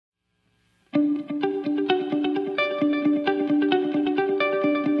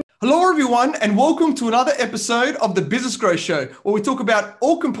Hello, everyone, and welcome to another episode of the Business Growth Show, where we talk about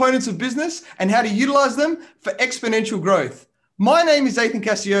all components of business and how to utilize them for exponential growth. My name is Ethan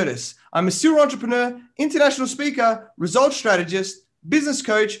Cassiotis. I'm a serial entrepreneur, international speaker, results strategist, business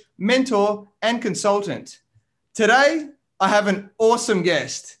coach, mentor, and consultant. Today, I have an awesome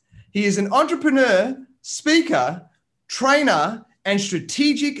guest. He is an entrepreneur, speaker, trainer, and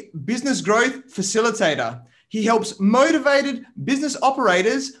strategic business growth facilitator. He helps motivated business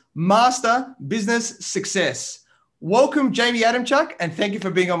operators master business success. Welcome, Jamie Adamchuk, and thank you for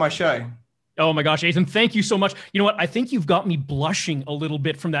being on my show. Oh my gosh, Ethan, thank you so much. You know what? I think you've got me blushing a little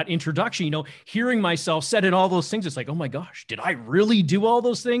bit from that introduction. You know, hearing myself said in all those things, it's like, oh my gosh, did I really do all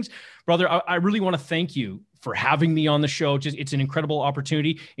those things? Brother, I really want to thank you for having me on the show. It's an incredible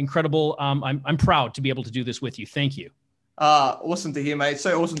opportunity, incredible. I'm proud to be able to do this with you. Thank you. Awesome to hear, mate.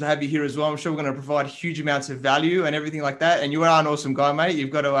 So awesome to have you here as well. I'm sure we're going to provide huge amounts of value and everything like that. And you are an awesome guy, mate.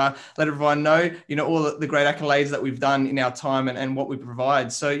 You've got to let everyone know, all the great accolades that we've done in our time and what we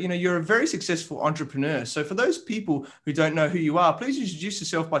provide. So, you're a very successful entrepreneur. So for those people who don't know who you are, please introduce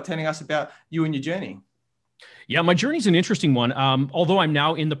yourself by telling us about you and your journey. Yeah, my journey is an interesting one. Although I'm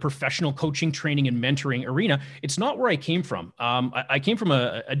now in the professional coaching, training, and mentoring arena, it's not where I came from. I came from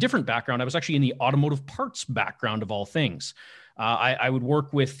a different background. I was actually in the automotive parts background of all things. I would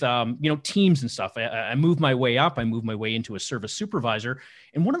work with, teams and stuff. I moved my way up. I moved my way into a service supervisor.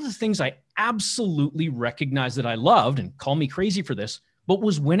 And one of the things I absolutely recognized that I loved, and call me crazy for this, but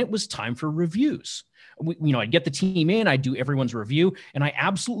was when it was time for reviews. I'd get the team in, I'd do everyone's review, and I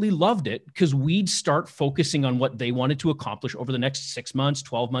absolutely loved it because we'd start focusing on what they wanted to accomplish over the next 6 months,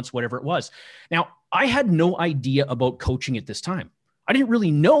 12 months, whatever it was. Now, I had no idea about coaching at this time. I didn't really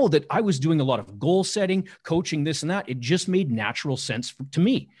know that I was doing a lot of goal setting, coaching, this and that. It just made natural sense to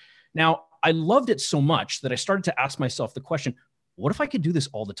me. Now, I loved it so much that I started to ask myself the question, what if I could do this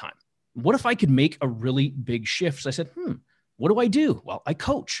all the time? What if I could make a really big shift? So I said, what do I do? Well, I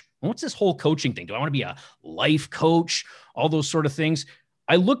coach. What's this whole coaching thing? Do I want to be a life coach? All those sort of things.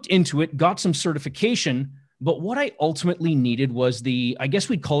 I looked into it, got some certification, but what I ultimately needed was I guess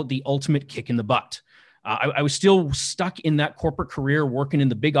we'd call it the ultimate kick in the butt. I was still stuck in that corporate career, working in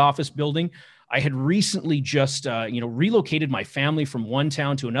the big office building. I had recently just, relocated my family from one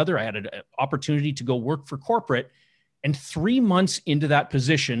town to another. I had an opportunity to go work for corporate, and 3 months into that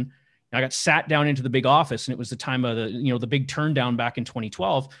position, I got sat down into the big office, and it was the time of the big turn down back in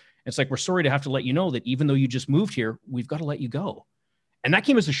 2012. It's like, we're sorry to have to let you know that even though you just moved here, we've got to let you go. And that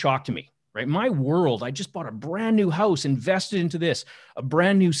came as a shock to me, right? My world, I just bought a brand new house, invested into this, a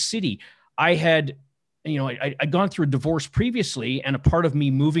brand new city. I had, I'd gone through a divorce previously, and a part of me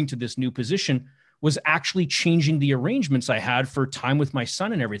moving to this new position was actually changing the arrangements I had for time with my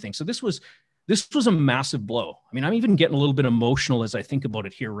son and everything. So this was a massive blow. I mean, I'm even getting a little bit emotional as I think about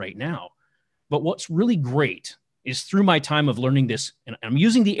it here right now. But what's really great is through my time of learning this, and I'm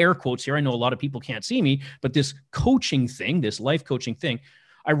using the air quotes here. I know a lot of people can't see me, but this coaching thing, this life coaching thing,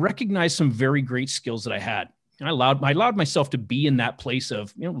 I recognized some very great skills that I had. And I allowed myself to be in that place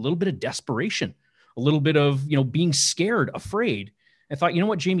of, a little bit of desperation, a little bit of, being scared, afraid. I thought, you know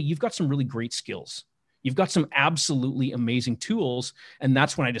what, Jamie, you've got some really great skills. You've got some absolutely amazing tools. And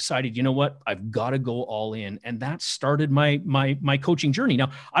that's when I decided, you know what, I've got to go all in. And that started my coaching journey.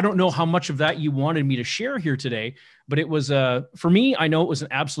 Now, I don't know how much of that you wanted me to share here today, but it was, for me, I know it was an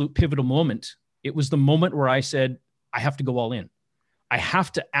absolute pivotal moment. It was the moment where I said, I have to go all in. I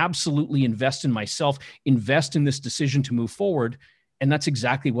have to absolutely invest in myself, invest in this decision to move forward. And that's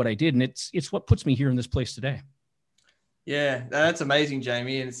exactly what I did. And it's what puts me here in this place today. Yeah, that's amazing,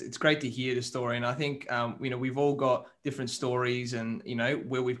 Jamie. And it's great to hear the story. And I think, we've all got different stories and,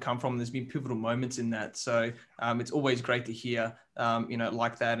 where we've come from. There's been pivotal moments in that. So it's always great to hear,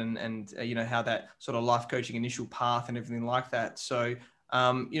 like that and how that sort of life coaching initial path and everything like that. So,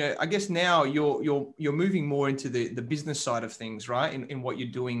 I guess now you're moving more into the business side of things, right? In what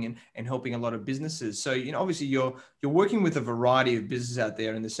you're doing and helping a lot of businesses. So, obviously you're working with a variety of businesses out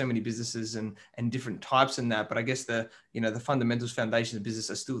there, and there's so many businesses and different types in that. But I guess the fundamentals, foundations of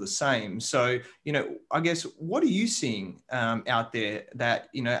business are still the same. So, I guess, what are you seeing out there that,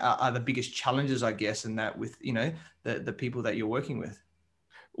 are the biggest challenges, I guess, in that with, the people that you're working with?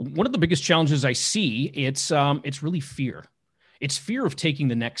 One of the biggest challenges I see, it's really fear. It's fear of taking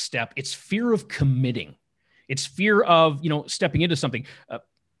the next step. It's fear of committing. It's fear of, stepping into something.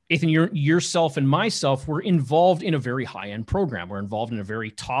 Ethan, yourself and myself, we're involved in a very high-end program. We're involved in a very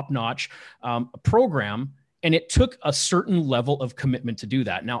top-notch program, and it took a certain level of commitment to do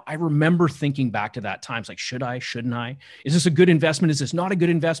that. Now, I remember thinking back to that time. It's like, should I, shouldn't I? Is this a good investment? Is this not a good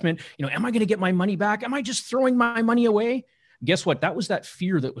investment? Am I going to get my money back? Am I just throwing my money away? guess what? That was that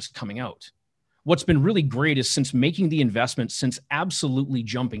fear that was coming out. What's been really great is since making the investment, since absolutely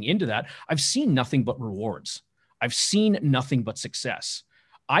jumping into that, I've seen nothing but rewards. I've seen nothing but success.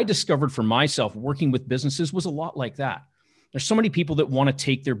 I discovered for myself working with businesses was a lot like that. There's so many people that want to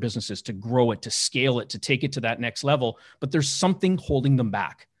take their businesses, to grow it, to scale it, to take it to that next level, but there's something holding them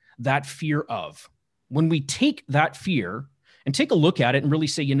back, that fear of. When we take that fear and take a look at it and really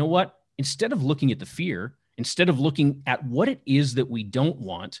say, you know what, instead of looking at the fear, instead of looking at what it is that we don't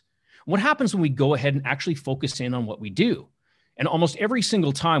want, what happens when we go ahead and actually focus in on what we do? And almost every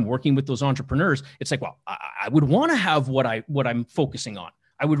single time working with those entrepreneurs, it's like, well, I would want to have what I'm focusing on.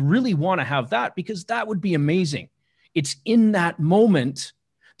 I would really want to have that because that would be amazing. It's in that moment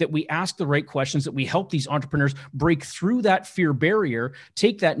that we ask the right questions, that we help these entrepreneurs break through that fear barrier,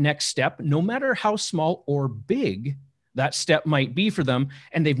 take that next step, no matter how small or big that step might be for them,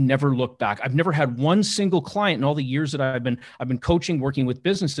 and they've never looked back. I've never had one single client in all the years that I've been coaching, working with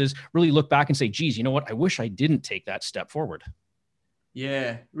businesses, really look back and say, geez, you know what? I wish I didn't take that step forward.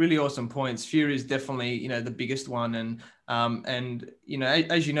 Yeah, really awesome points. Fear is definitely, the biggest one. And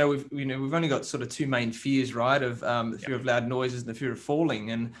as you know, we've only got sort of two main fears, right? Of the fear of loud noises and the fear of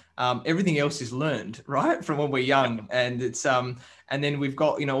falling. And everything else is learned, right? From when we're young. And it's, and then we've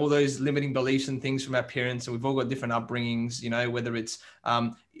got, all those limiting beliefs and things from our parents, and we've all got different upbringings, whether it's,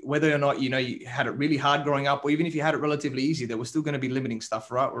 whether or not, you had it really hard growing up, or even if you had it relatively easy, there was still going to be limiting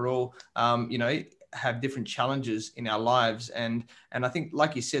stuff, right? We're all, have different challenges in our lives. And I think,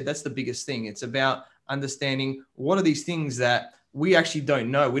 like you said, that's the biggest thing. It's about understanding what are these things that we actually don't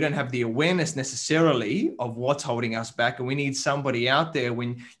know. We don't have the awareness necessarily of what's holding us back. And we need somebody out there.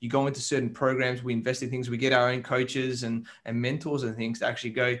 When you go into certain programs, we invest in things, we get our own coaches and mentors and things to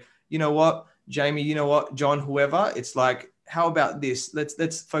actually go, you know what, Jamie, you know what, John, whoever, it's like, how about this?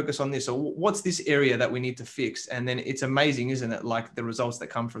 Let's focus on this. Or what's this area that we need to fix? And then it's amazing, isn't it? Like the results that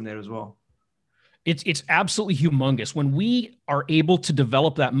come from there as well. It's absolutely humongous when we are able to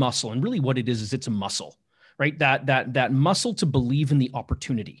develop that muscle. And really what it is it's a muscle, right? That muscle to believe in the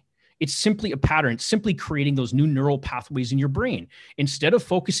opportunity. It's simply a pattern. It's simply creating those new neural pathways in your brain. Instead of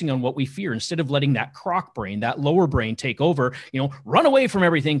focusing on what we fear, instead of letting that croc brain, that lower brain take over, run away from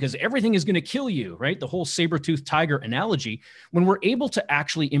everything because everything is going to kill you, right? The whole saber-toothed tiger analogy. When we're able to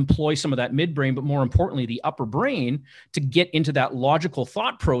actually employ some of that midbrain, but more importantly, the upper brain to get into that logical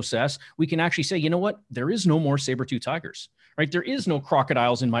thought process, we can actually say, you know what? There is no more saber-toothed tigers, right? There is no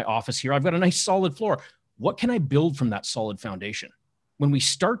crocodiles in my office here. I've got a nice solid floor. What can I build from that solid foundation? When we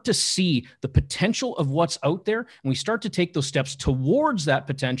start to see the potential of what's out there and we start to take those steps towards that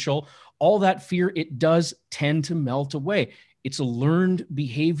potential, all that fear, it does tend to melt away. It's a learned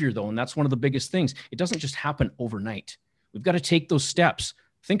behavior though. And that's one of the biggest things. It doesn't just happen overnight. We've got to take those steps.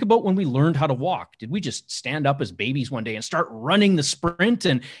 Think about when we learned how to walk. Did we just stand up as babies one day and start running the sprint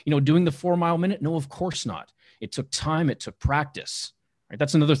and, doing the 4 mile minute? No, of course not. It took time. It took practice. Right?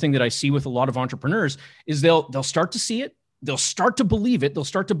 That's another thing that I see with a lot of entrepreneurs is they'll start to see it. They'll start to believe it. They'll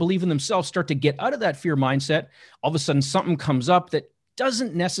start to believe in themselves, start to get out of that fear mindset. All of a sudden, something comes up that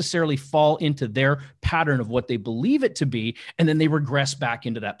doesn't necessarily fall into their pattern of what they believe it to be. And then they regress back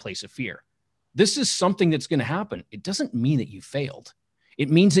into that place of fear. This is something that's going to happen. It doesn't mean that you failed.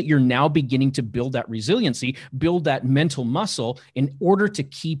 It means that you're now beginning to build that resiliency, build that mental muscle in order to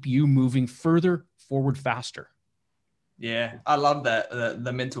keep you moving further forward faster. Yeah, I love that,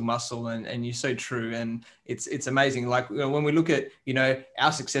 the mental muscle, and you're so true. And it's amazing. Like when we look at,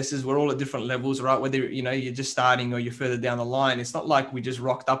 our successes, we're all at different levels, right? Whether, you're just starting or you're further down the line. It's not like we just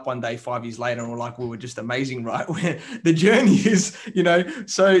rocked up one day 5 years later and we're like, we were just amazing, right? The journey is,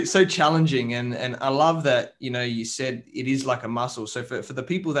 so challenging. And I love that, you said it is like a muscle. So for the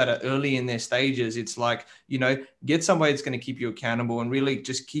people that are early in their stages, it's like, get somebody that's going to keep you accountable and really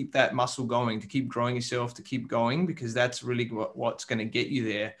just keep that muscle going, to keep growing yourself, to keep going, because that's really what's going to get you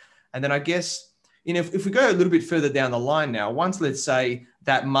there. And then I guess, if we go a little bit further down the line now, once let's say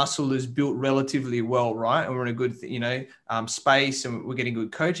that muscle is built relatively well, right, and we're in a good, space and we're getting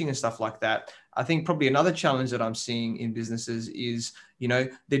good coaching and stuff like that, I think probably another challenge that I'm seeing in businesses is,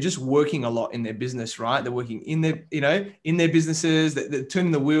 they're just working a lot in their business, right? They're working in their, in their businesses, they're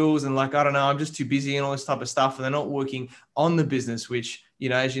turning the wheels and like, I don't know, I'm just too busy and all this type of stuff. And they're not working on the business, which,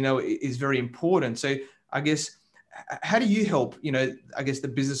 as you know, is very important. So I guess, how do you help,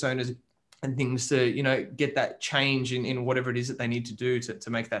 the business owners and things to, get that change in whatever it is that they need to do to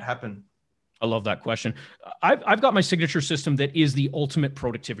make that happen? I love that question. I've got my signature system that is the ultimate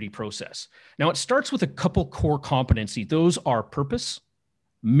productivity process. Now, it starts with a couple core competency. Those are purpose,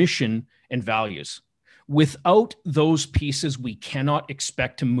 mission, and values. Without those pieces, we cannot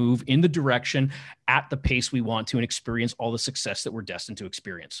expect to move in the direction at the pace we want to and experience all the success that we're destined to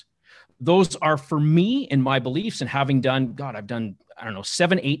experience. Those are, for me and my beliefs, and having done, God, I've done, I don't know,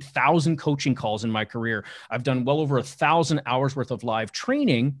 8,000 coaching calls in my career. I've done well over 1,000 hours worth of live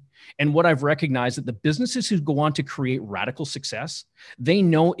training. And what I've recognized that the businesses who go on to create radical success, they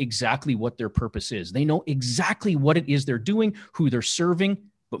know exactly what their purpose is. They know exactly what it is they're doing, who they're serving,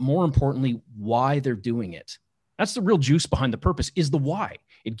 but more importantly, why they're doing it. That's the real juice behind the purpose, is the why.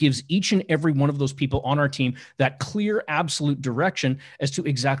 It gives each and every one of those people on our team that clear, absolute direction as to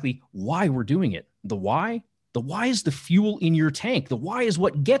exactly why we're doing it. The why is the fuel in your tank. The why is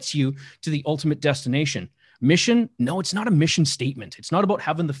what gets you to the ultimate destination. Mission, no, it's not a mission statement. It's not about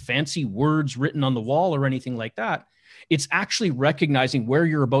having the fancy words written on the wall or anything like that. It's actually recognizing where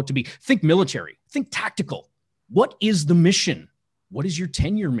you're about to be. Think military, think tactical. What is the mission? What is your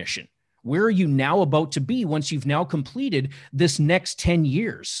 10-year mission? Where are you now about to be once you've now completed this next 10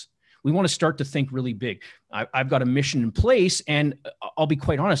 years? We want to start to think really big. I've got a mission in place, and I'll be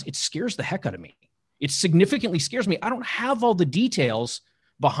quite honest, it scares the heck out of me. It significantly scares me. I don't have all the details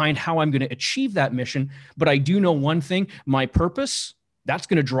behind how I'm going to achieve that mission, but I do know one thing, my purpose, that's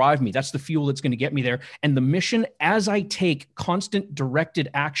going to drive me. That's the fuel that's going to get me there. And the mission, as I take constant directed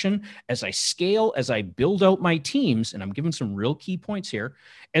action, as I scale, as I build out my teams, and I'm giving some real key points here,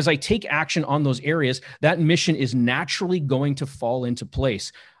 as I take action on those areas, that mission is naturally going to fall into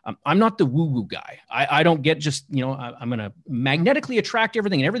place. I'm not the woo-woo guy. I don't get just, I'm going to magnetically attract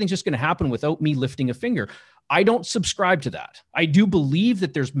everything and everything's just going to happen without me lifting a finger. I don't subscribe to that. I do believe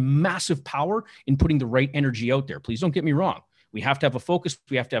that there's massive power in putting the right energy out there. Please don't get me wrong. We have to have a focus.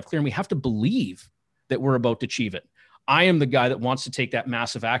 We have to have clear, and we have to believe that we're about to achieve it. I am the guy that wants to take that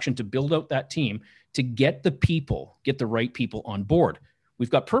massive action to build out that team, to get the right people on board. We've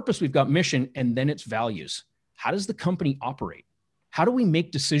got purpose, we've got mission, and then it's values. How does the company operate? How do we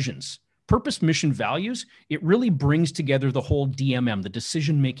make decisions? Purpose, mission, values, it really brings together the whole DMM, the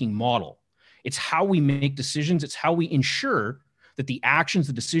decision-making model. It's how we make decisions. It's how we ensure that the actions,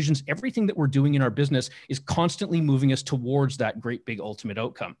 the decisions, everything that we're doing in our business is constantly moving us towards that great big ultimate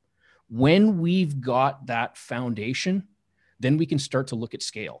outcome. When we've got that foundation, then we can start to look at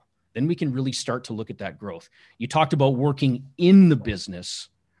scale. Then we can really start to look at that growth. You talked about working in the business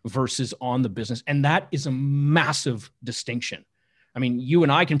versus on the business, and that is a massive distinction. I mean, you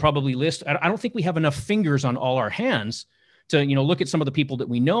and I can probably list, I don't think we have enough fingers on all our hands to, look at some of the people that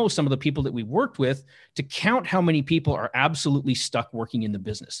we know, some of the people that we worked with, to count how many people are absolutely stuck working in the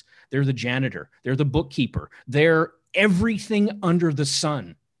business. They're the janitor, they're the bookkeeper, they're everything under the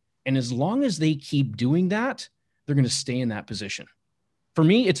sun. And as long as they keep doing that, they're going to stay in that position. For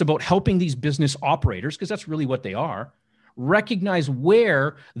me, it's about helping these business operators, because that's really what they are, recognize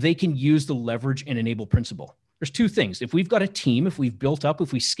where they can use the leverage and enable principle. There's two things. If we've got a team, if we've built up,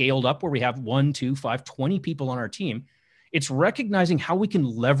 if we scaled up where we have 1, 2, 5, 20 people on our team, it's recognizing how we can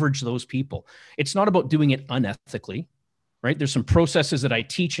leverage those people. It's not about doing it unethically, right? There's some processes that I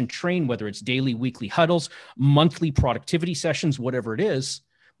teach and train, whether it's daily, weekly huddles, monthly productivity sessions, whatever it is.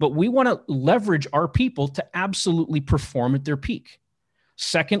 But we want to leverage our people to absolutely perform at their peak.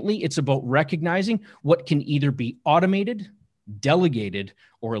 Secondly, it's about recognizing what can either be automated, delegated,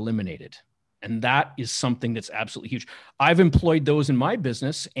 or eliminated. And that is something that's absolutely huge. I've employed those in my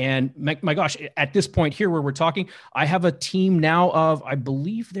business. And my gosh, at this point here where we're talking, I have a team now of, I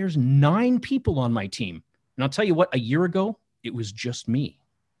believe there's 9 people on my team. And I'll tell you what, a year ago, it was just me.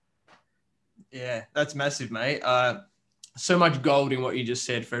 Yeah, that's massive, mate. So much gold in what you just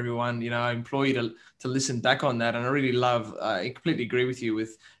said for everyone. I implore you to listen back on that. And I really love, I completely agree with you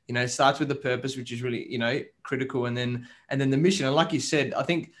with, it starts with the purpose, which is really, critical. And then the mission. And like you said, I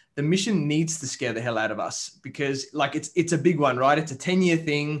think the mission needs to scare the hell out of us, because it's a big one, right? It's a 10-year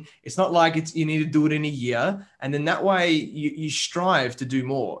thing. It's not like you need to do it in a year. And then that way you strive to do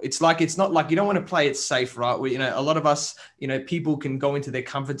more. It's not like you don't want to play it safe, right? Where, a lot of us, people can go into their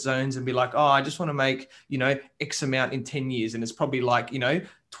comfort zones and be like, oh, I just want to make, X amount in 10 years. And it's probably like,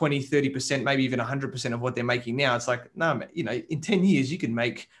 20, 30%, maybe even 100% of what they're making now. It's like, no, in 10 years, you can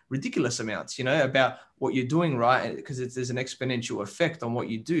make ridiculous amounts, about what you're doing, right? Because there's an exponential effect on what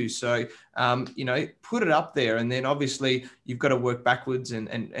you do. So, put it up there. And then obviously you've got to work backwards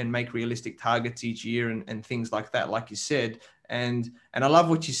and make realistic targets each year and things like that, like you said. And I love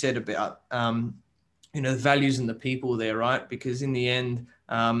what you said about, the values and the people there, right? Because in the end,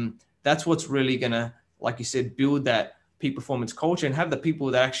 that's what's really going to, like you said, build that peak performance culture and have the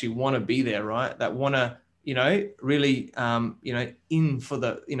people that actually want to be there, right? That want to, really, in for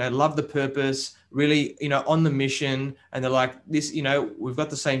the, love the purpose, really, on the mission. And they're like this, we've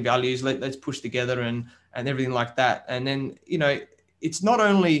got the same values. Let's push together and everything like that. And then, it's not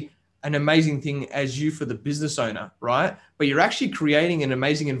only an amazing thing as you for the business owner, right? But you're actually creating an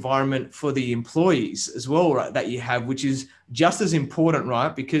amazing environment for the employees as well, right? That you have, which is just as important,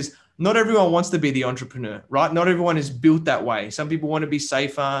 right? Because not everyone wants to be the entrepreneur, right? Not everyone is built that way. Some people want to be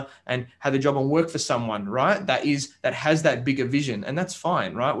safer and have a job and work for someone, right? That has that bigger vision, and that's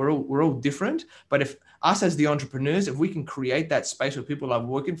fine, right? We're all different. But if us as the entrepreneurs, if we can create that space where people are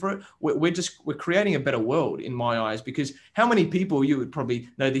working for it, we're creating a better world in my eyes. Because how many people, you would probably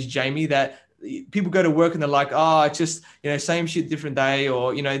know this, Jamie, that people go to work and they're like, oh, it's just, same shit, different day,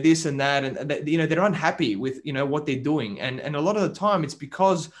 or, this and that. And, they're unhappy with, what they're doing. And a lot of the time it's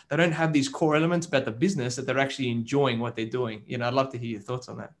because they don't have these core elements about the business that they're actually enjoying what they're doing. I'd love to hear your thoughts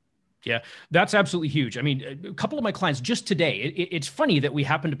on that. Yeah, that's absolutely huge. I mean, a couple of my clients just today, it's funny that we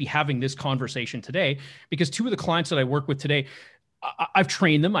happen to be having this conversation today, because two of the clients that I work with today, I've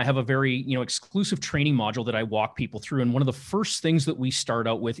trained them. I have a very, exclusive training module that I walk people through. And one of the first things that we start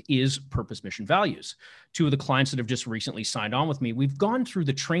out with is purpose, mission, values. Two of the clients that have just recently signed on with me, we've gone through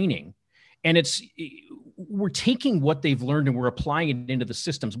the training, and we're taking what they've learned and we're applying it into the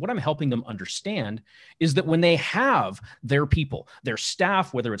systems. What I'm helping them understand is that when they have their people, their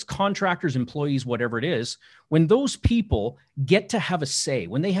staff, whether it's contractors, employees, whatever it is, when those people get to have a say,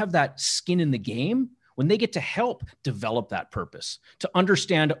 when they have that skin in the game, when they get to help develop that purpose, to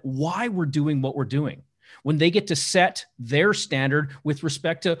understand why we're doing what we're doing, when they get to set their standard with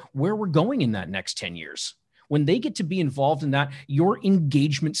respect to where we're going in that next 10 years, when they get to be involved in that, your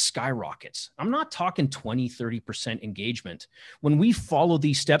engagement skyrockets. I'm not talking 20, 30% engagement. When we follow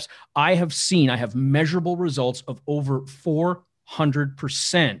these steps, I have measurable results of over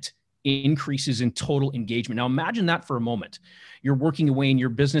 400% increases in total engagement. Now imagine that for a moment. You're working away in your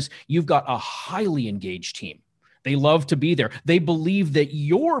business. You've got a highly engaged team. They love to be there. They believe that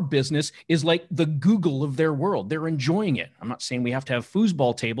your business is like the Google of their world. They're enjoying it. I'm not saying we have to have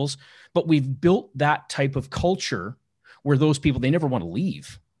foosball tables, but we've built that type of culture where those people, they never want to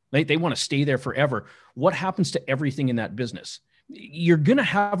leave. They want to stay there forever. What happens to everything in that business? You're going to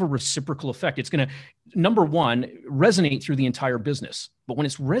have a reciprocal effect. It's going to, number one, resonate through the entire business. But when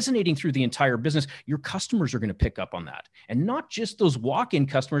it's resonating through the entire business, your customers are going to pick up on that. And not just those walk-in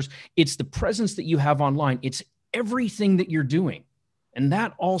customers, it's the presence that you have online. It's everything that you're doing. And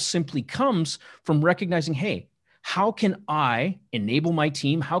that all simply comes from recognizing, hey, how can I enable my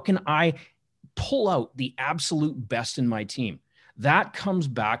team? How can I pull out the absolute best in my team? That comes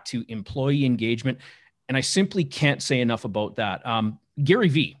back to employee engagement. And I simply can't say enough about that. Gary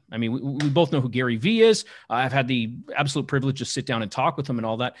Vee. I mean, we both know who Gary Vee is. I've had the absolute privilege to sit down and talk with him and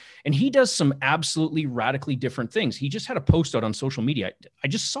all that. And he does some absolutely radically different things. He just had a post out on social media. I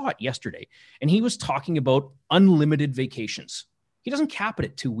just saw it yesterday. And he was talking about unlimited vacations. He doesn't cap it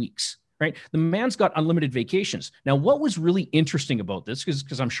at 2 weeks, right? The man's got unlimited vacations. Now, what was really interesting about this,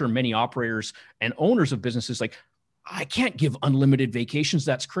 because I'm sure many operators and owners of businesses like, I can't give unlimited vacations.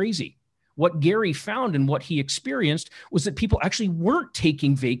 That's crazy. What Gary found and what he experienced was that people actually weren't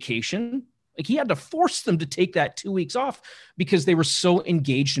taking vacation. Like, he had to force them to take that 2 weeks off because they were so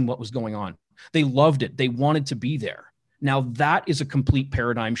engaged in what was going on. They loved it. They wanted to be there. Now, that is a complete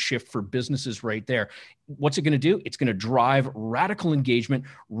paradigm shift for businesses right there. What's it going to do? It's going to drive radical engagement,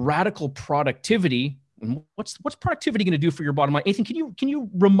 radical productivity. And what's productivity going to do for your bottom line? Nathan, can you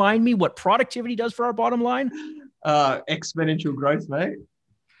remind me what productivity does for our bottom line? Exponential growth, mate.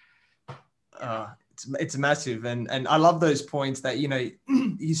 It's massive. And I love those points that,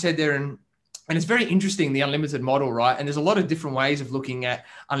 you said there, and it's very interesting, the unlimited model, right? And there's a lot of different ways of looking at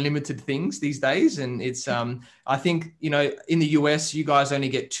unlimited things these days. And it's, I think, in the US, you guys only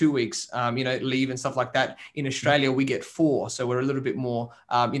get 2 weeks, leave and stuff like that. In Australia, we get 4. So we're a little bit more,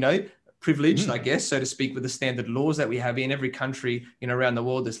 privileged, I guess, so to speak, with the standard laws that we have in every country, around the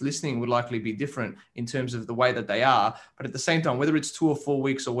world that's listening would likely be different in terms of the way that they are. But at the same time, whether it's 2 or 4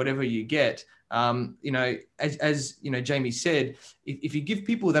 weeks or whatever you get, as Jamie said, if you give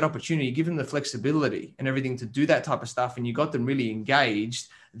people that opportunity, give them the flexibility and everything to do that type of stuff, and you got them really engaged,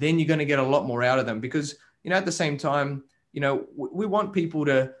 then you're going to get a lot more out of them. Because, at the same time, we want people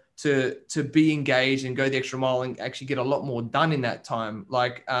to be engaged and go the extra mile and actually get a lot more done in that time.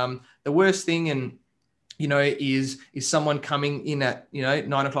 Like, the worst thing, and is someone coming in at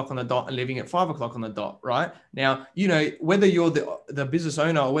 9 o'clock on the dot and leaving at 5 o'clock on the dot, right? Now, whether you're the business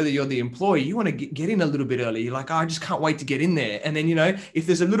owner or whether you're the employee, you want to get in a little bit early. You're like, I just can't wait to get in there. And then if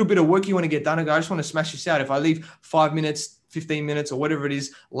there's a little bit of work you want to get done, I just want to smash this out. If I leave 5 minutes, 15 minutes, or whatever it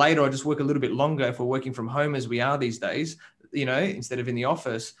is later, I just work a little bit longer. If we're working from home as we are these days, instead of in the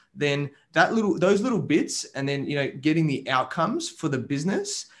office, then those little bits, and then getting the outcomes for the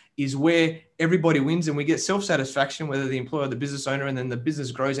business is where everybody wins and we get self-satisfaction, whether the employer or the business owner, and then the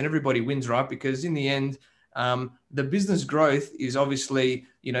business grows and everybody wins, right? Because in the end, the business growth is obviously,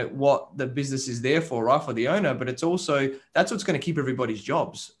 what the business is there for, right? For the owner, but it's also, that's what's going to keep everybody's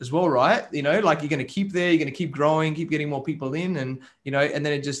jobs as well, right? Like you're going to keep there, you're going to keep growing, keep getting more people in, and, and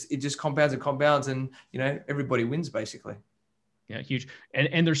then it just compounds and compounds and, everybody wins basically. Yeah, huge.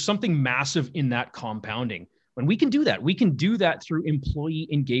 And there's something massive in that compounding. When we can do that through employee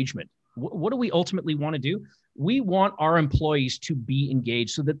engagement. What do we ultimately want to do? We want our employees to be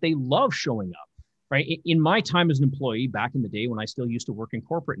engaged so that they love showing up. Right. In my time as an employee back in the day when I still used to work in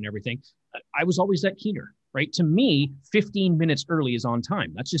corporate and everything, I was always that keener, right? To me, 15 minutes early is on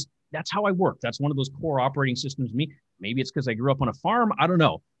time. That's how I work. That's one of those core operating systems to me. Maybe it's because I grew up on a farm. I don't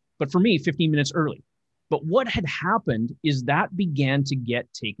know. But for me, 15 minutes early. But what had happened is that began to get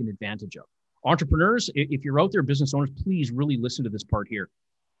taken advantage of. Entrepreneurs, if you're out there, business owners, please really listen to this part here.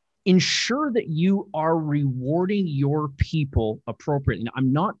 Ensure that you are rewarding your people appropriately. Now,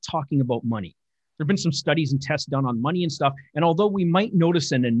 I'm not talking about money. There have been some studies and tests done on money and stuff. And although we might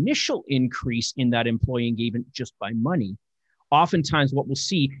notice an initial increase in that employee engagement just by money, oftentimes what we'll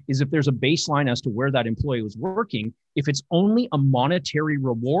see is if there's a baseline as to where that employee was working, if it's only a monetary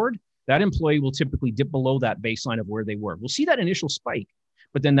reward, that employee will typically dip below that baseline of where they were. We'll see that initial spike,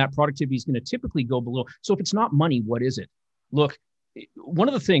 but then that productivity is going to typically go below. So if it's not money, what is it? Look, one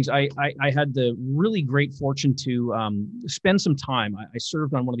of the things I had the really great fortune to spend some time. I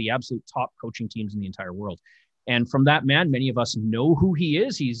served on one of the absolute top coaching teams in the entire world. And from that man, many of us know who he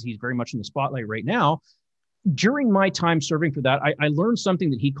is. He's very much in the spotlight right now. During my time serving for that, I learned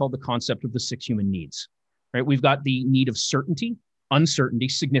something that he called the concept of the 6 human needs, right? We've got the need of certainty, uncertainty,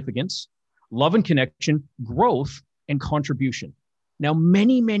 significance, love and connection, growth, and contribution. Now,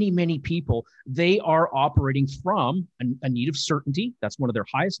 many people, they are operating from a need of certainty. That's one of their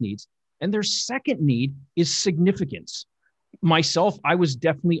highest needs. And their second need is significance. Myself, I was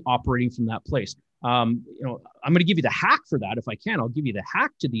definitely operating from that place. I'm going to give you the hack for that if I can. I'll give you the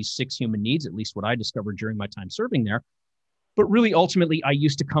hack to these 6 human needs, at least what I discovered during my time serving there. But really, ultimately, I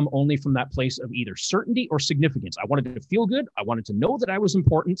used to come only from that place of either certainty or significance. I wanted to feel good. I wanted to know that I was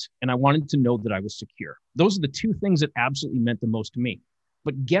important, and I wanted to know that I was secure. Those are the 2 things that absolutely meant the most to me.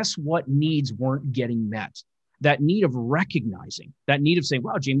 But guess what needs weren't getting met? That need of recognizing, that need of saying,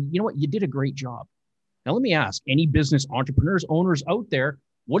 wow, Jamie, you know what? You did a great job. Now, let me ask any business entrepreneurs, owners out there,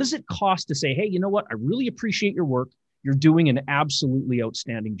 what does it cost to say, hey, you know what? I really appreciate your work. You're doing an absolutely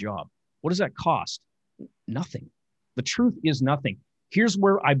outstanding job. What does that cost? Nothing. The truth is nothing. Here's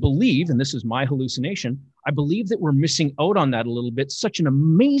where I believe, and this is my hallucination, I believe that we're missing out on that a little bit. Such an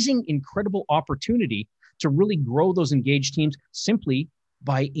amazing, incredible opportunity to really grow those engaged teams simply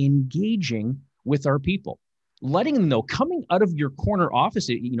by engaging with our people. Letting them know, coming out of your corner office,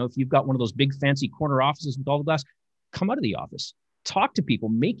 if you've got one of those big fancy corner offices with all the glass, come out of the office, talk to people,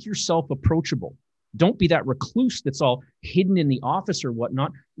 make yourself approachable. Don't be that recluse that's all hidden in the office or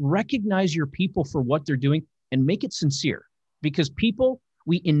whatnot. Recognize your people for what they're doing and make it sincere, because people,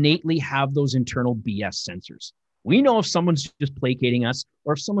 we innately have those internal BS sensors. We know if someone's just placating us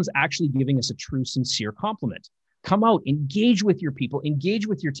or if someone's actually giving us a true, sincere compliment. Come out, engage with your people, engage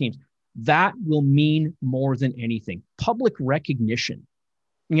with your teams. That will mean more than anything. Public recognition,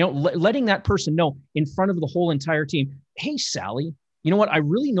 letting that person know in front of the whole entire team, hey, Sally, you know what? I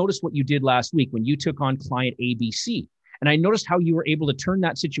really noticed what you did last week when you took on client ABC. And I noticed how you were able to turn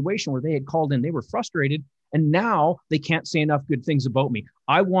that situation where they had called in, they were frustrated, and now they can't say enough good things about me.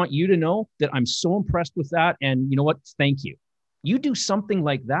 I want you to know that I'm so impressed with that. And you know what? Thank you. You do something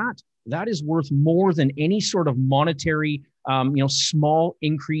like that, that is worth more than any sort of monetary, small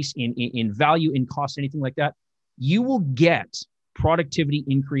increase in value, in cost, anything like that. You will get productivity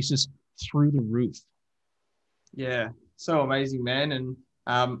increases through the roof. Yeah, so amazing, man. And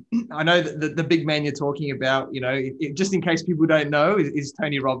I know that the big man you're talking about, just in case people don't know, is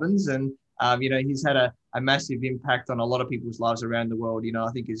Tony Robbins. And, he's had a massive impact on a lot of people's lives around the world.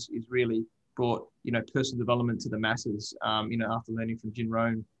 I think is really brought, personal development to the masses, after learning from Jim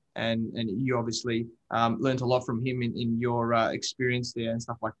Rohn. And you obviously learned a lot from him in your experience there and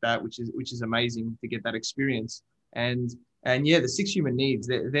stuff like that, which is amazing to get that experience. And yeah, the 6 human needs,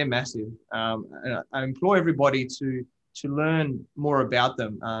 they're massive. And I implore everybody to learn more about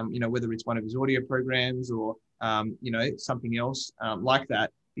them, whether it's one of his audio programs or, something else like that,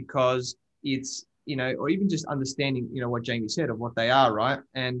 because it's, or even just understanding, what Jamie said of what they are, right?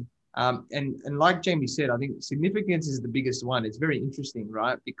 And like Jamie said, I think significance is the biggest one. It's very interesting,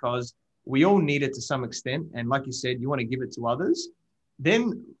 right? Because we all need it to some extent. And like you said, you want to give it to others.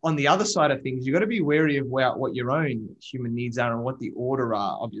 then on the other side of things, you got to be wary of what your own human needs are and what the order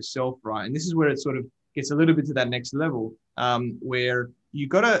are of yourself, right? And this is where it sort of gets a little bit to that next level, where you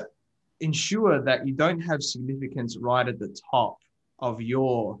got to ensure that you don't have significance right at the top of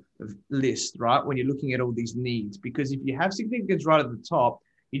your list, right? When you're looking at all these needs, because if you have significance right at the top,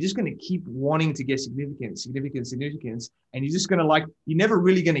 you're just going to keep wanting to get significance, and you're just going to you're never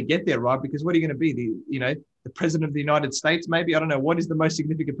really going to get there, right? Because what are you going to be? The president of the United States, maybe? I don't know. What is the most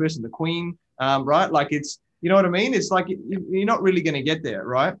significant person? The Queen, right? Like it's, you know what I mean? It's like you're not really going to get there,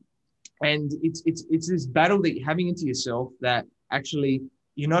 right? And it's this battle that you're having into yourself that actually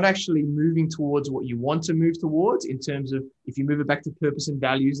you're not actually moving towards what you want to move towards in terms of if you move it back to purpose and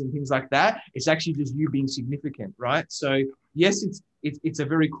values and things like that, it's actually just you being significant, right? So yes, it's a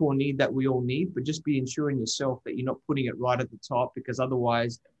very core need that we all need, but just be ensuring yourself that you're not putting it right at the top, because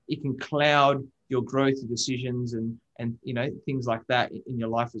otherwise it can cloud your growth, your decisions, and things like that in your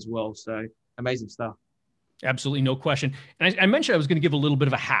life as well. So amazing stuff. Absolutely, no question. And I mentioned I was going to give a little bit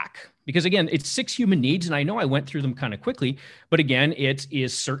of a hack because, again, it's 6 human needs, and I know I went through them kind of quickly, but again, it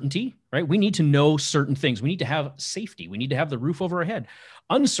is certainty, right? We need to know certain things. We need to have safety. We need to have the roof over our head.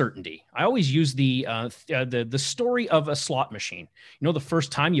 Uncertainty. I always use the story of a slot machine. You know, the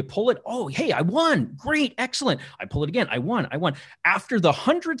first time you pull it, oh, hey, I won. Great, excellent. I pull it again. I won. After the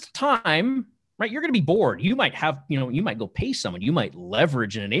 100th time, right, you're going to be bored. You might have, you might go pay someone. You might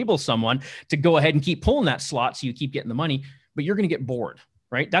leverage and enable someone to go ahead and keep pulling that slot so you keep getting the money, but you're going to get bored,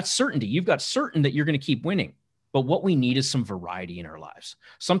 right? That's certainty. You've got certain that you're going to keep winning. But what we need is some variety in our lives,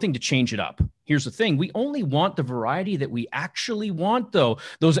 something to change it up. Here's the thing. We only want the variety that we actually want, though.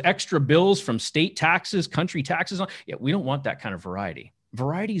 Those extra bills from state taxes, country taxes, yeah, we don't want that kind of variety.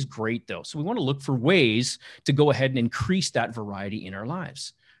 Variety is great, though. So we want to look for ways to go ahead and increase that variety in our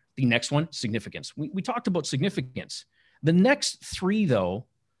lives. The next one, significance. We talked about significance. The next 3, though,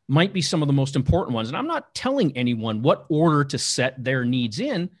 might be some of the most important ones. And I'm not telling anyone what order to set their needs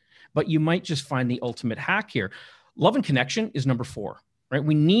in, but you might just find the ultimate hack here. Love and connection is number 4, right?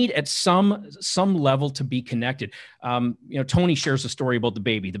 We need at some level to be connected. Tony shares a story about the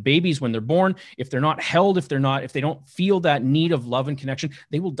baby. The babies, when they're born, if they're not held, if they don't feel that need of love and connection,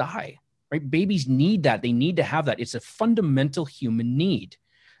 they will die, right? Babies need that. They need to have that. It's a fundamental human need.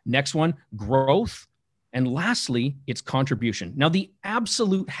 Next one, growth. And lastly, it's contribution. Now, the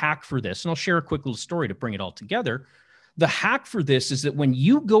absolute hack for this, and I'll share a quick little story to bring it all together. The hack for this is that when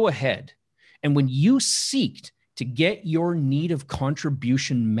you go ahead and when you seek to get your need of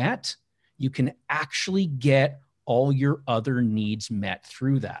contribution met, you can actually get all your other needs met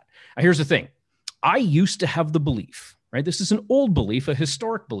through that. Now, here's the thing. I used to have the belief, right? This is an old belief, a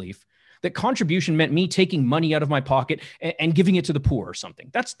historic belief, that contribution meant me taking money out of my pocket and giving it to the poor or something.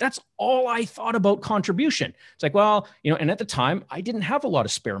 That's all I thought about contribution. It's like, well, and at the time I didn't have a lot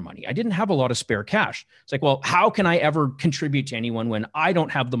of spare money. I didn't have a lot of spare cash. It's like, well, how can I ever contribute to anyone when I don't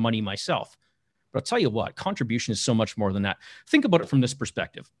have the money myself? But I'll tell you what, contribution is so much more than that. Think about it from this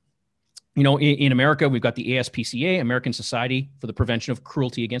perspective. In America, we've got the ASPCA, American Society for the Prevention of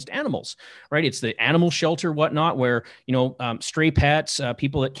Cruelty Against Animals, right? It's the animal shelter, whatnot, where, stray pets,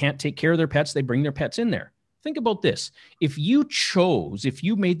 people that can't take care of their pets, they bring their pets in there. Think about this. If you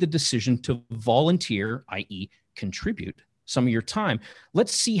made the decision to volunteer, i.e. contribute some of your time,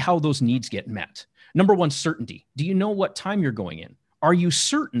 let's see how those needs get met. Number 1, certainty. Do you know what time you're going in? Are you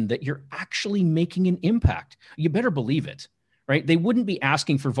certain that you're actually making an impact? You better believe it. Right? They wouldn't be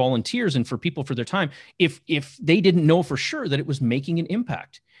asking for volunteers and for people for their time if they didn't know for sure that it was making an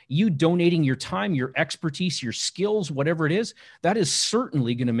impact. You donating your time, your expertise, your skills, whatever it is, that is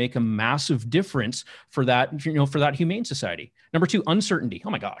certainly going to make a massive difference for that humane society. Number 2, uncertainty. Oh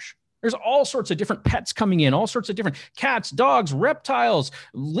my gosh. There's all sorts of different pets coming in, all sorts of different cats, dogs, reptiles,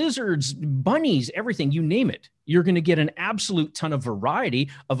 lizards, bunnies, everything, you name it. You're going to get an absolute ton of variety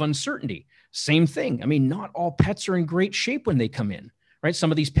of uncertainty. Same thing. I mean, not all pets are in great shape when they come in, right?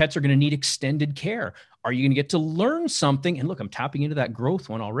 Some of these pets are going to need extended care. Are you going to get to learn something? And look, I'm tapping into that growth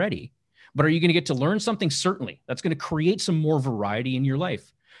one already, but are you going to get to learn something? Certainly. That's going to create some more variety in your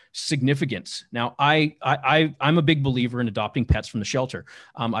life. Significance. Now, I'm a big believer in adopting pets from the shelter.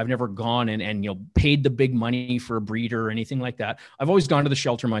 I've never gone and paid the big money for a breeder or anything like that. I've always gone to the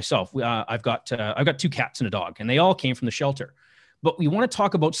shelter myself. I've got 2 cats and a dog, and they all came from the shelter. But we want to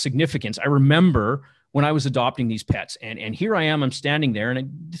talk about significance. I remember when I was adopting these pets, and here I am, I'm standing there,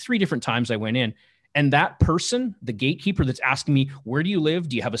 and 3 different times I went in, and that person, the gatekeeper that's asking me, where do you live?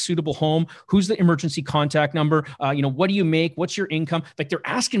 Do you have a suitable home? Who's the emergency contact number? What do you make? What's your income? Like, they're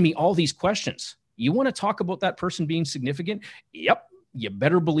asking me all these questions. You want to talk about that person being significant? Yep, you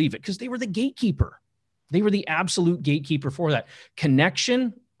better believe it, because they were the gatekeeper. They were the absolute gatekeeper for that.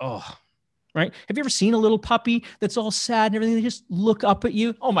 Connection, oh, right? Have you ever seen a little puppy that's all sad and everything? They just look up at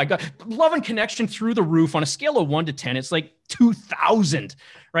you. Oh my God. Love and connection through the roof on a scale of 1 to 10. It's like 2,000,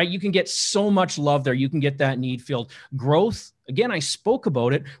 right? You can get so much love there. You can get that need filled. Growth, again, I spoke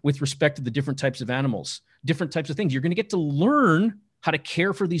about it with respect to the different types of animals, different types of things. You're going to get to learn how to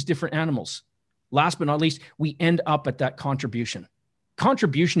care for these different animals. Last but not least, we end up at that contribution.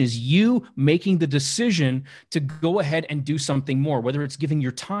 Contribution is you making the decision to go ahead and do something more, whether it's giving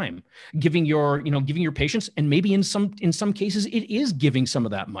your time, giving your patience, and maybe in some cases it is giving some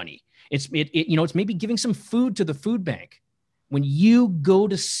of that money. It's maybe giving some food to the food bank. When you go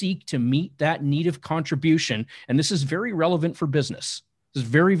to seek to meet that need of contribution, and this is very relevant for business. This is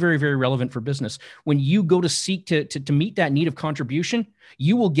very, very, very relevant for business. When you go to seek to meet that need of contribution,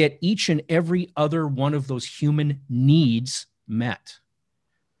 you will get each and every other one of those human needs met.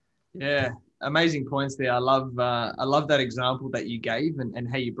 Yeah, amazing points there. I love that example that you gave and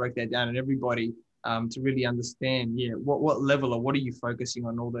how you broke that down, and everybody to really understand, what level or what are you focusing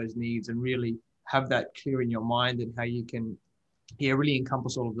on all those needs, and really have that clear in your mind, and how you can, really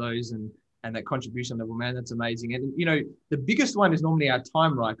encompass all of those and that contribution level. Man, that's amazing. And the biggest one is normally our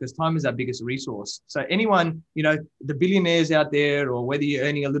time, right? Because time is our biggest resource. So anyone, the billionaires out there, or whether you're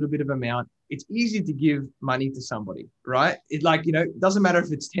earning a little bit of amount, it's easy to give money to somebody, right? It doesn't matter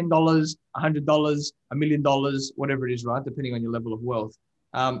if it's $10, $100, $1 million, whatever it is, right? Depending on your level of wealth.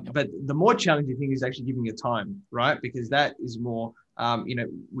 But the more challenging thing is actually giving your time, right? Because that is more,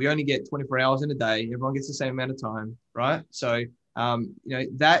 we only get 24 hours in a day. Everyone gets the same amount of time, right? So,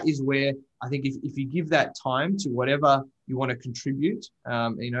 that is where I think if you give that time to whatever you want to contribute,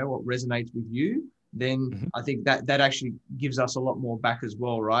 what resonates with you, then I think that actually gives us a lot more back as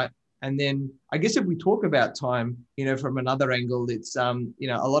well, right? And then I guess if we talk about time, from another angle, it's, a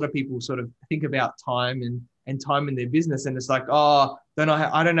lot of people sort of think about time and time in their business. And it's like, I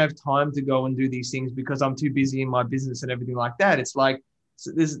don't have time to go and do these things because I'm too busy in my business and everything like that. It's like,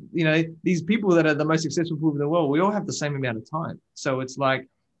 so there's, these people that are the most successful people in the world, we all have the same amount of time. So it's like,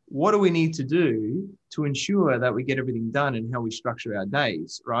 what do we need to do to ensure that we get everything done and how we structure our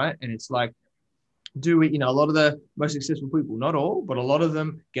days, right? And it's like, a lot of the most successful people, not all, but a lot of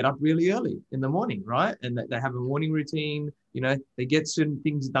them get up really early in the morning, right? And they have a morning routine, they get certain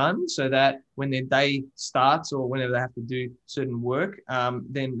things done so that when their day starts or whenever they have to do certain work,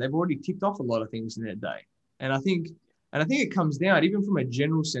 then they've already ticked off a lot of things in their day. And I think it comes down, even from a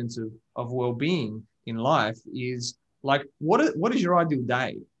general sense of well-being in life, is like, what is your ideal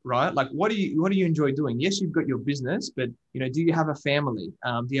day, right? Like, what do you enjoy doing? Yes, you've got your business, but, do you have a family?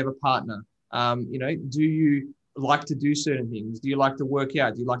 Do you have a partner? Do you like to do certain things? Do you like to work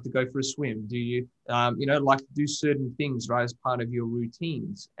out? Do you like to go for a swim? Do you, like to do certain things, right, as part of your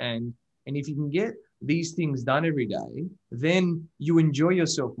routines? And if you can get these things done every day, then you enjoy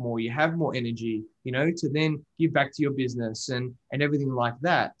yourself more. You have more energy, to then give back to your business and everything like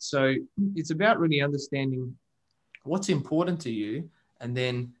that. So it's about really understanding what's important to you and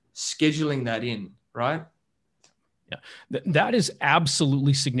then scheduling that in, right? Yeah, that is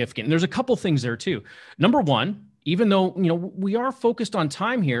absolutely significant. And there's a couple things there too. Number one, even though, we are focused on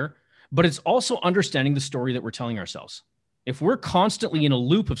time here, but it's also understanding the story that we're telling ourselves. If we're constantly in a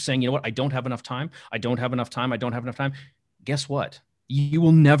loop of saying, I don't have enough time, I don't have enough time, I don't have enough time, guess what? You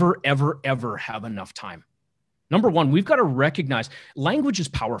will never, ever, ever have enough time. Number one, we've got to recognize language is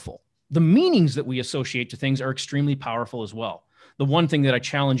powerful. The meanings that we associate to things are extremely powerful as well. The one thing that I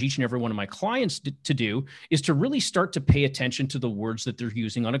challenge each and every one of my clients to do is to really start to pay attention to the words that they're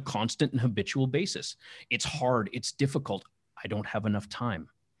using on a constant and habitual basis. It's hard. It's difficult. I don't have enough time.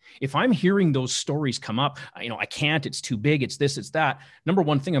 If I'm hearing those stories come up, I can't, it's too big, it's this, it's that. Number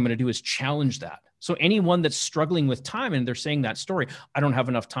one thing I'm going to do is challenge that. So anyone that's struggling with time and they're saying that story, I don't have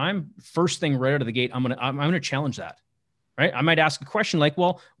enough time. First thing right out of the gate, I'm going to challenge that, right? I might ask a question like,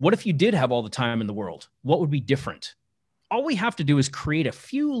 well, what if you did have all the time in the world? What would be different? All we have to do is create a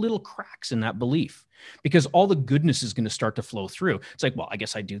few little cracks in that belief, because all the goodness is going to start to flow through. It's like, well, I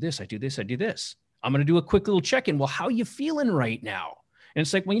guess I do this, I do this, I do this. I'm going to do a quick little check-in. Well, how are you feeling right now? And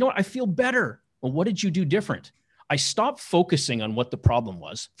it's like, well, I feel better. Well, what did you do different? I stopped focusing on what the problem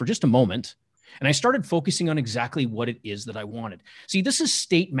was for just a moment, and I started focusing on exactly what it is that I wanted. See, this is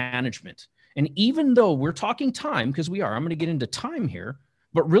state management. And even though we're talking time, because we are, I'm going to get into time here,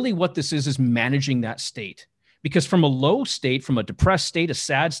 but really what this is managing that state. Because from a low state, from a depressed state, a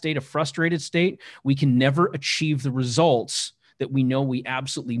sad state, a frustrated state, we can never achieve the results that we know we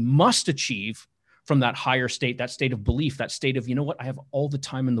absolutely must achieve from that higher state, that state of belief, that state of, I have all the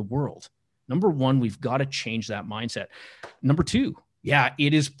time in the world. Number one, we've got to change that mindset. Number two, Yeah,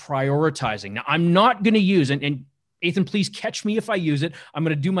 it is prioritizing. Now, I'm not going to use, and Ethan, please catch me if I use it. I'm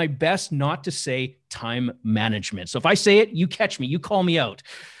going to do my best not to say time management. So if I say it, you catch me, you call me out.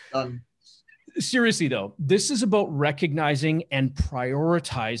 Seriously, though, this is about recognizing and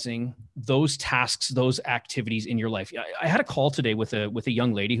prioritizing those tasks, those activities in your life. I had a call today with a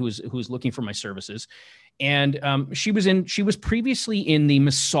young lady who was looking for my services, and she was previously in the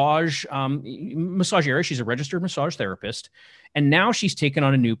massage area. She's a registered massage therapist, and now she's taken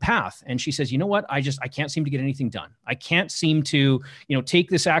on a new path. And she says, you know what? I can't seem to get anything done. I can't seem to take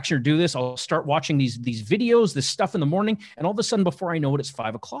this action or do this. I'll start watching these videos, this stuff in the morning, and all of a sudden, before I know it, it's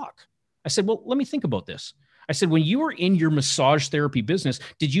 5 o'clock. I said, well, let me think about this. I said, when you were in your massage therapy business,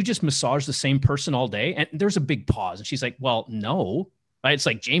 did you just massage the same person all day? And there's a big pause. And she's like, well, no. It's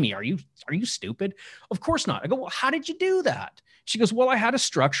like, Jamie, are you stupid? Of course not. I go, well, how did you do that? She goes, well, I had a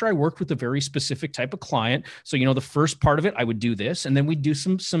structure. I worked with a very specific type of client. So, the first part of it, I would do this. And then we'd do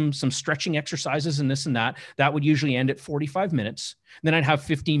some stretching exercises and this and that. That would usually end at 45 minutes. And then I'd have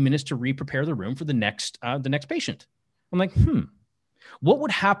 15 minutes to re-prepare the room for the next patient. I'm like, what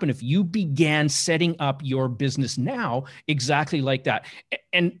would happen if you began setting up your business now exactly like that?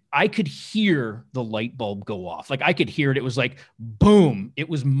 And I could hear the light bulb go off. Like I could hear it. It was like, boom, it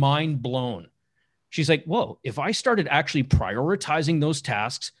was mind blown. She's like, whoa, if I started actually prioritizing those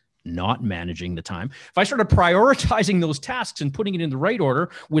tasks, not managing the time, if I started prioritizing those tasks and putting it in the right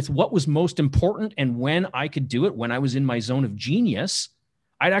order with what was most important and when I could do it, when I was in my zone of genius,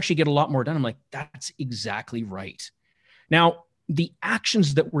 I'd actually get a lot more done. I'm like, that's exactly right. Now, the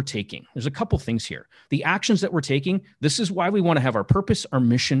actions that we're taking, there's a couple things here. The actions that we're taking, this is why we want to have our purpose, our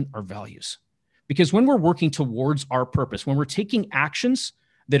mission, our values. Because when we're working towards our purpose, when we're taking actions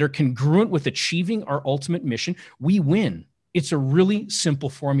that are congruent with achieving our ultimate mission, we win. It's a really simple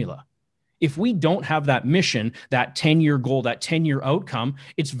formula. If we don't have that mission, that 10-year goal, that 10-year outcome,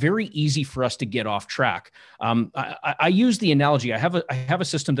 it's very easy for us to get off track. I use the analogy. I have a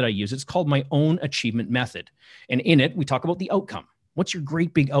system that I use. It's called my own achievement method. And in it, we talk about the outcome. What's your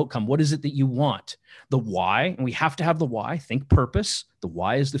great big outcome? What is it that you want? The why, and we have to have the why. Think purpose. The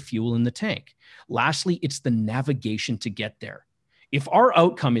why is the fuel in the tank. Lastly, it's the navigation to get there. If our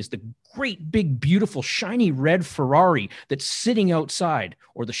outcome is the great, big, beautiful, shiny red Ferrari that's sitting outside,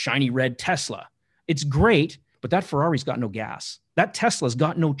 or the shiny red Tesla, it's great, but that Ferrari's got no gas. That Tesla's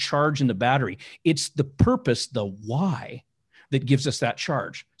got no charge in the battery. It's the purpose, the why, that gives us that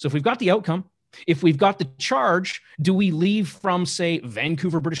charge. So if we've got the outcome, if we've got the charge, do we leave from, say,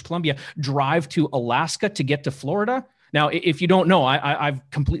 Vancouver, British Columbia, drive to Alaska to get to Florida? Now, if you don't know, I've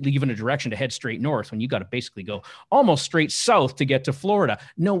completely given a direction to head straight north when you got to basically go almost straight south to get to Florida.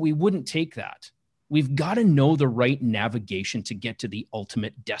 No, we wouldn't take that. We've got to know the right navigation to get to the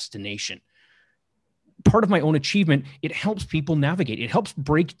ultimate destination. Part of my own achievement, it helps people navigate. It helps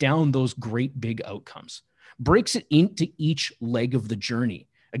break down those great big outcomes, breaks it into each leg of the journey.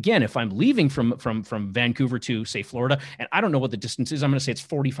 Again, if I'm leaving from Vancouver to, say, Florida, and I don't know what the distance is, I'm going to say it's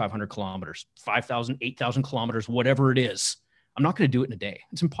 4,500 kilometers, 5,000, 8,000 kilometers, whatever it is. I'm not going to do it in a day.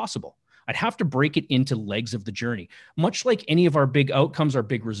 It's impossible. I'd have to break it into legs of the journey. Much like any of our big outcomes, our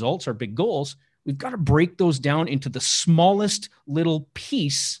big results, our big goals, we've got to break those down into the smallest little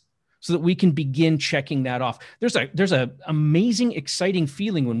piece so that we can begin checking that off. There's a amazing, exciting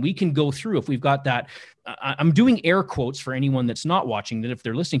feeling when we can go through, if we've got that, I'm doing air quotes for anyone that's not watching, that if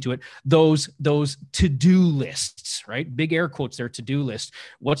they're listening to it, those to-do lists, right? Big air quotes there, to-do list.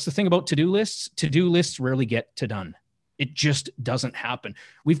 What's the thing about to-do lists? To-do lists rarely get to done. It just doesn't happen.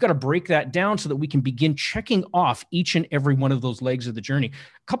 We've got to break that down so that we can begin checking off each and every one of those legs of the journey.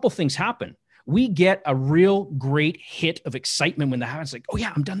 A couple things happen. We get a real great hit of excitement when that happens. Like, oh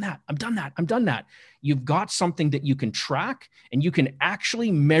yeah, I'm done that. I'm done that. I'm done that. You've got something that you can track and you can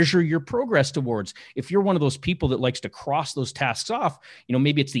actually measure your progress towards. If you're one of those people that likes to cross those tasks off,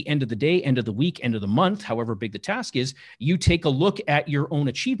 maybe it's the end of the day, end of the week, end of the month, however big the task is, you take a look at your own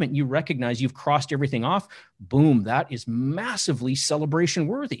achievement. You recognize you've crossed everything off. Boom, that is massively celebration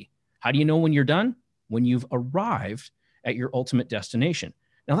worthy. How do you know when you're done? When you've arrived at your ultimate destination.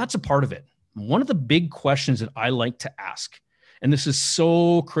 Now that's a part of it. One of the big questions that I like to ask, and this is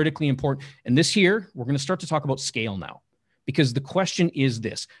so critically important, and this here, we're going to start to talk about scale now, because the question is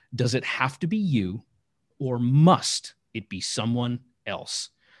this: does it have to be you, or must it be someone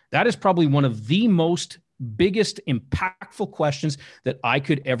else? That is probably one of the most biggest impactful questions that I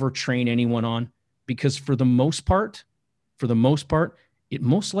could ever train anyone on, because for the most part, it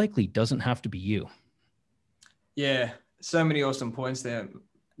most likely doesn't have to be you. Yeah, so many awesome points there,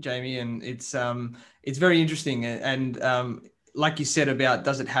 Jamie, and it's very interesting, and like you said about,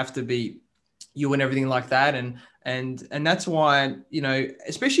 does it have to be you and everything like that? And And that's why,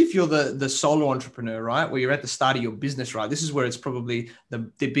 especially if you're the solo entrepreneur, right, where you're at the start of your business, right, this is where it's probably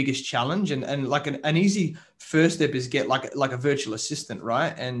the biggest challenge. And like an easy first step is get like a virtual assistant,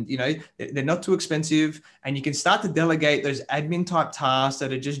 right? And they're not too expensive, and you can start to delegate those admin type tasks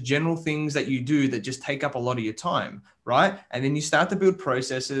that are just general things that you do that just take up a lot of your time, right? And then you start to build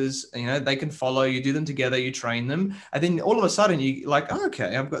processes, they can follow, you do them together, you train them. And then all of a sudden you like, oh,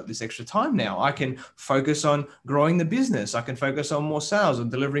 okay, I've got this extra time now. I can focus on growing the business. I can focus on more sales or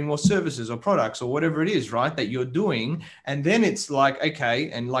delivering more services or products or whatever it is, right, that you're doing. And then it's like,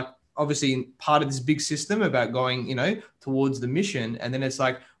 okay. And like, obviously part of this big system about going, towards the mission. And then it's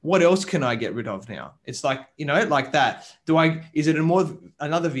like, what else can I get rid of now? It's like, like that. Is it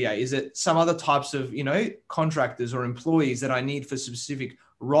another VA? Is it some other types of, contractors or employees that I need for specific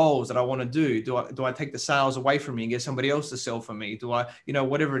roles that I want to do? Do I take the sales away from me and get somebody else to sell for me? Do I,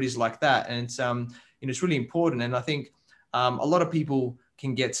 whatever it is like that. And it's, it's really important. And I think a lot of people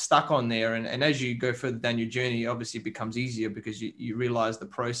can get stuck on there. And as you go further down your journey, obviously it becomes easier because you realize the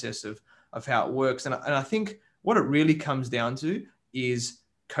process of how it works. And I think what it really comes down to is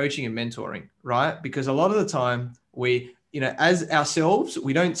coaching and mentoring, right? Because a lot of the time we, as ourselves,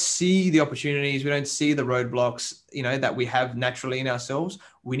 we don't see the opportunities, we don't see the roadblocks, that we have naturally in ourselves.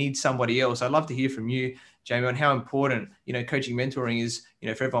 We need somebody else. I'd love to hear from you, Jamie, on how important, coaching, mentoring is,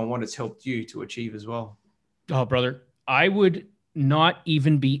 for everyone, what it's helped you to achieve as well. Oh, brother, I would not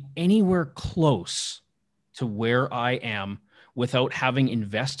even be anywhere close to where I am without having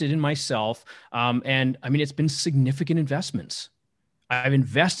invested in myself. And I mean, it's been significant investments. I've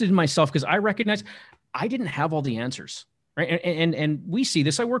invested in myself because I recognize I didn't have all the answers. Right. And we see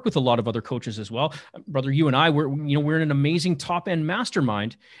this. I work with a lot of other coaches as well. Brother, you and I, we're in an amazing top end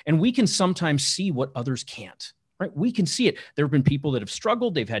mastermind, and we can sometimes see what others can't. Right. We can see it. There have been people that have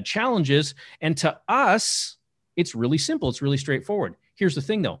struggled. They've had challenges. And to us, it's really simple. It's really straightforward. Here's the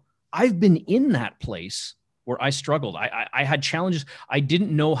thing, though. I've been in that place where I struggled. I had challenges. I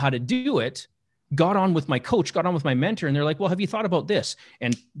didn't know how to do it. Got on with my coach, got on with my mentor, and they're like, well, have you thought about this?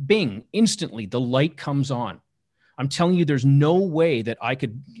 And bing, instantly, the light comes on. I'm telling you, there's no way that I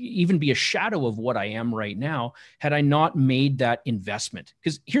could even be a shadow of what I am right now had I not made that investment.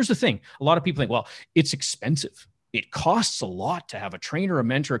 Because here's the thing. A lot of people think, well, it's expensive. It costs a lot to have a trainer, a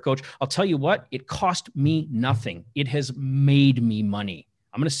mentor, a coach. I'll tell you what, it cost me nothing. It has made me money.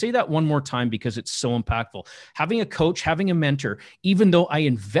 I'm going to say that one more time because it's so impactful. Having a coach, having a mentor, even though I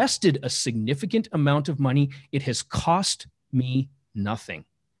invested a significant amount of money, it has cost me nothing.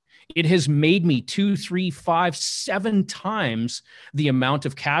 It has made me 2, 3, 5, 7 times the amount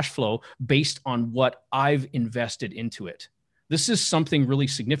of cash flow based on what I've invested into it. This is something really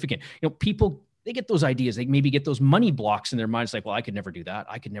significant. People, they get those ideas. They maybe get those money blocks in their minds, like, well, I could never do that.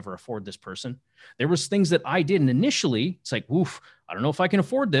 I could never afford this person. There was things that I did. And initially, it's like, oof, I don't know if I can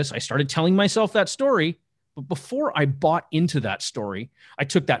afford this. I started telling myself that story. But before I bought into that story, I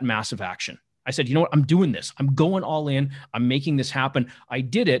took that massive action. I said, you know what? I'm doing this. I'm going all in. I'm making this happen. I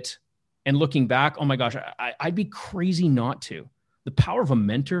did it. And looking back, oh my gosh, I'd be crazy not to. The power of a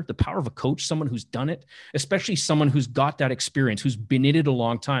mentor, the power of a coach, someone who's done it, especially someone who's got that experience, who's been in it a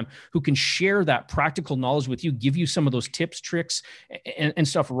long time, who can share that practical knowledge with you, give you some of those tips, tricks, and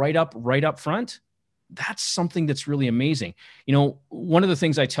stuff right up front. That's something that's really amazing. One of the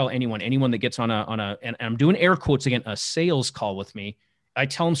things I tell anyone that gets on a, and I'm doing air quotes again, a sales call with me, I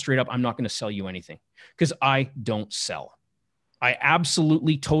tell them straight up, I'm not going to sell you anything because I don't sell. I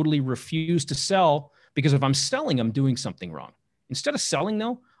absolutely, totally refuse to sell because if I'm selling, I'm doing something wrong. Instead of selling,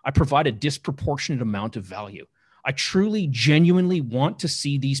 though, I provide a disproportionate amount of value. I truly, genuinely want to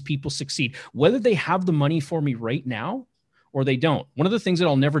see these people succeed, whether they have the money for me right now or they don't. One of the things that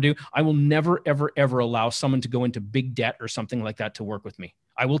I'll never do, I will never, ever, ever allow someone to go into big debt or something like that to work with me.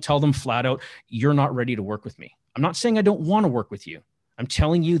 I will tell them flat out, you're not ready to work with me. I'm not saying I don't want to work with you. I'm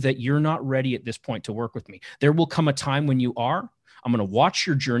telling you that you're not ready at this point to work with me. There will come a time when you are. I'm going to watch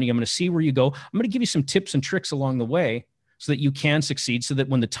your journey. I'm going to see where you go. I'm going to give you some tips and tricks along the way so that you can succeed, so that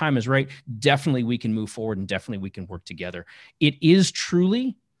when the time is right, definitely we can move forward and definitely we can work together. It is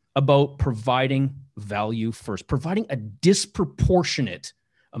truly about providing value first, providing a disproportionate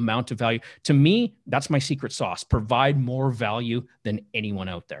amount of value. To me, that's my secret sauce. Provide more value than anyone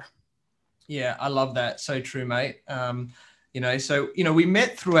out there. Yeah, I love that. So true, mate. We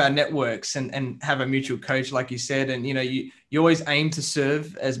met through our networks and have a mutual coach, like you said, and, you always aim to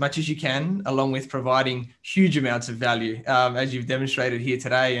serve as much as you can, along with providing huge amounts of value, as you've demonstrated here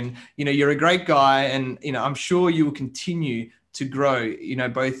today. And, you're a great guy, and, I'm sure you will continue to grow,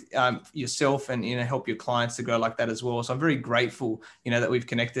 both yourself and, help your clients to grow like that as well. So I'm very grateful, that we've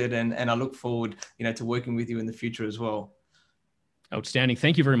connected, and I look forward, to working with you in the future as well. Outstanding.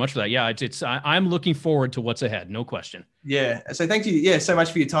 Thank you very much for that. Yeah, I'm looking forward to what's ahead. No question. Yeah. So thank you. So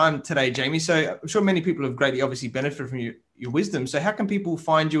much for your time today, Jamie. So I'm sure many people have greatly obviously benefited from your wisdom. So how can people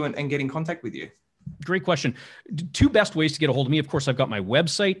find you and get in contact with you? Great question. Two best ways to get a hold of me. Of course, I've got my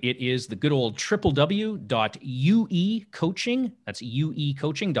website. It is the good old www.uecoaching. That's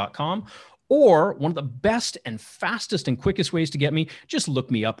uecoaching.com. Or one of the best and fastest and quickest ways to get me, just look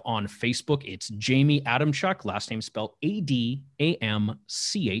me up on Facebook. It's Jamie Adamchuk, last name spelled Adamchuk.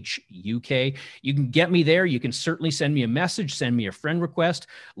 You can get me there. You can certainly send me a message, send me a friend request.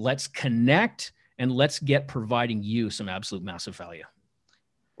 Let's connect and let's get providing you some absolute massive value.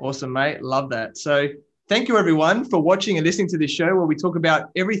 Awesome, mate. Love that. So thank you, everyone, for watching and listening to this show where we talk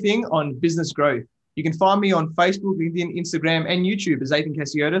about everything on business growth. You can find me on Facebook, LinkedIn, Instagram, and YouTube as Ethan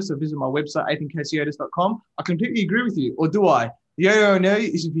Casiotis. So visit my website, ethancasiotis.com. I completely agree with you, or do I? The only way I know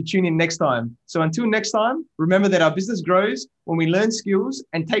is if you tune in next time. So until next time, remember that our business grows when we learn skills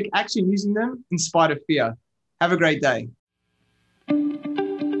and take action using them in spite of fear. Have a great day.